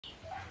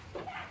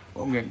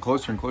I'm getting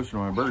closer and closer to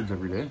my birds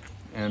every day,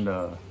 and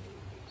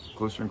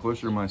closer and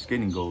closer to my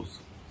skating goals,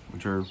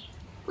 which are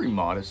pretty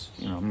modest.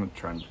 You know, I'm not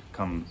trying to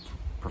become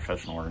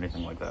professional or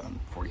anything like that. I'm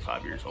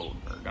 45 years old,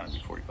 or gonna be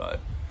 45,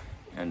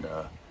 and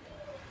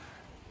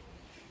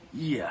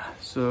yeah.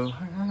 So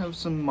I have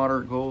some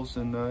moderate goals,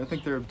 and I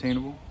think they're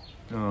obtainable.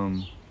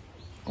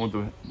 I want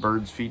the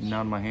birds feeding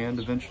out of my hand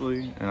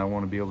eventually, and I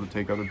want to be able to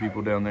take other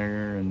people down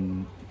there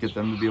and get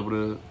them to be able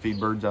to feed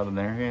birds out of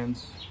their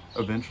hands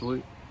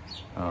eventually.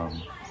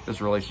 This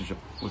relationship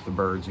with the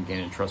birds and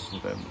gaining trust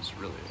with them is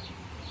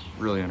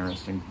really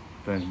interesting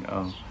thing.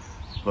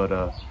 But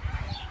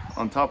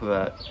on top of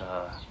that,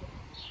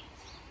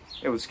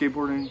 yeah, with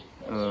skateboarding,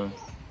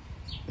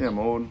 yeah, I'm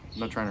old, I'm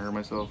not trying to hurt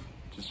myself,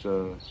 just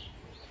trying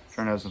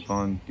to have some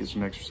fun, get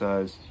some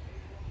exercise,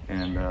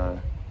 and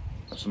have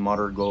some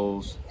moderate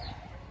goals.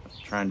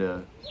 Trying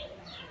to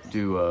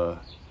do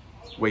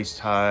waist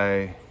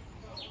high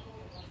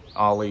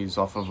ollies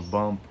off of a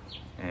bump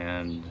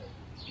and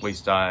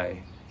waist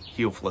high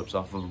heel flips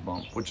off of a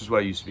bump, which is what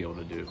I used to be able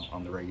to do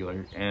on the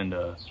regular and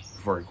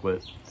before I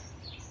quit.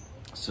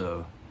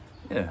 So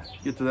yeah,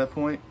 get to that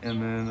point,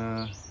 and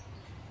then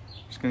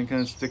just gonna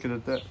kind of stick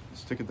at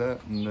that.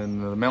 And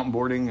then the mountain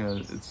boarding,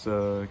 it's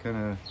kind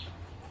of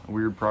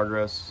weird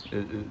progress.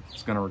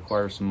 It's going to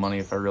require some money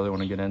if I really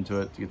want to get into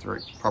it, to get the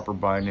right proper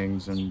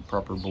bindings and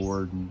proper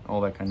board and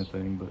all that kind of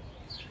thing, but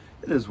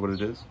it is what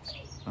it is.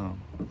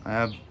 I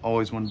have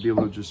always wanted to be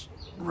able to just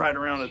ride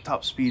around at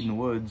top speed in the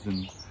woods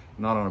and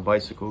not on a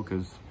bicycle,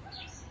 because,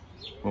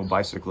 well,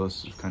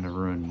 bicyclists have kind of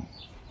ruined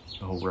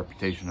the whole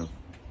reputation of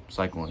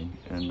cycling,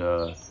 and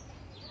on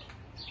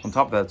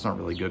top of that, it's not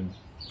really good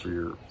for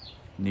your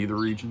nether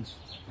regions,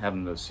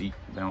 having the seat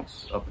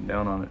bounce up and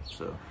down on it.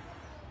 So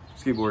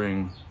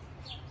skateboarding,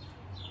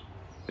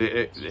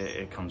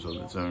 it comes with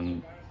its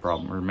own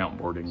problem, or mountain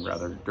boarding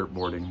rather, dirt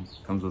boarding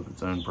comes with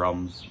its own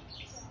problems.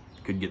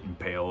 You could get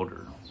impaled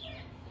or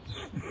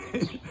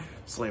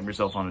slam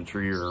yourself on a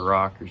tree or a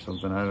rock or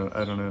something.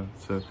 I don't know.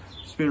 So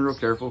just being real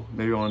careful.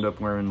 Maybe I'll end up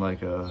wearing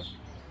like a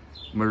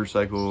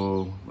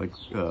motorcycle, like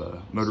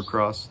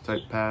motocross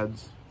type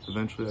pads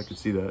eventually. I could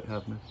see that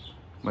happening.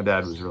 My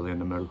dad was really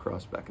into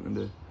motocross back in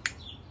the day.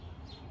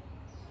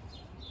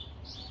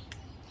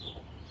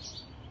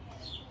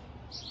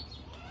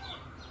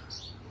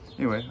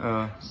 Anyway,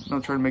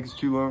 not trying to make this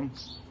too long.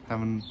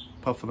 Having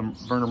puff of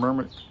the Werner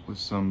Marmot with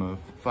some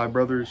Five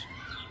Brothers,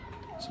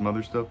 some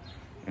other stuff,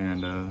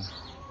 and some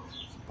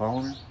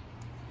polymer.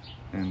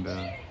 And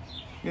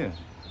yeah,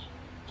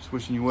 just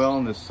wishing you well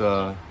on this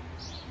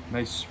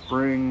nice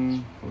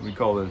spring. What do we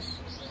call this?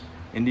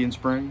 Indian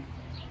spring?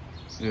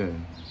 Yeah,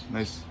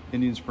 nice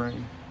Indian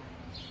spring.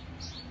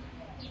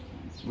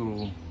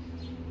 Little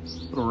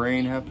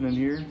rain happening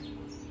here.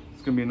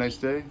 It's gonna be a nice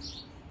day.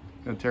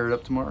 Gonna tear it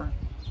up tomorrow.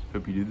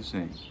 Hope you do the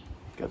same.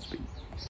 Godspeed.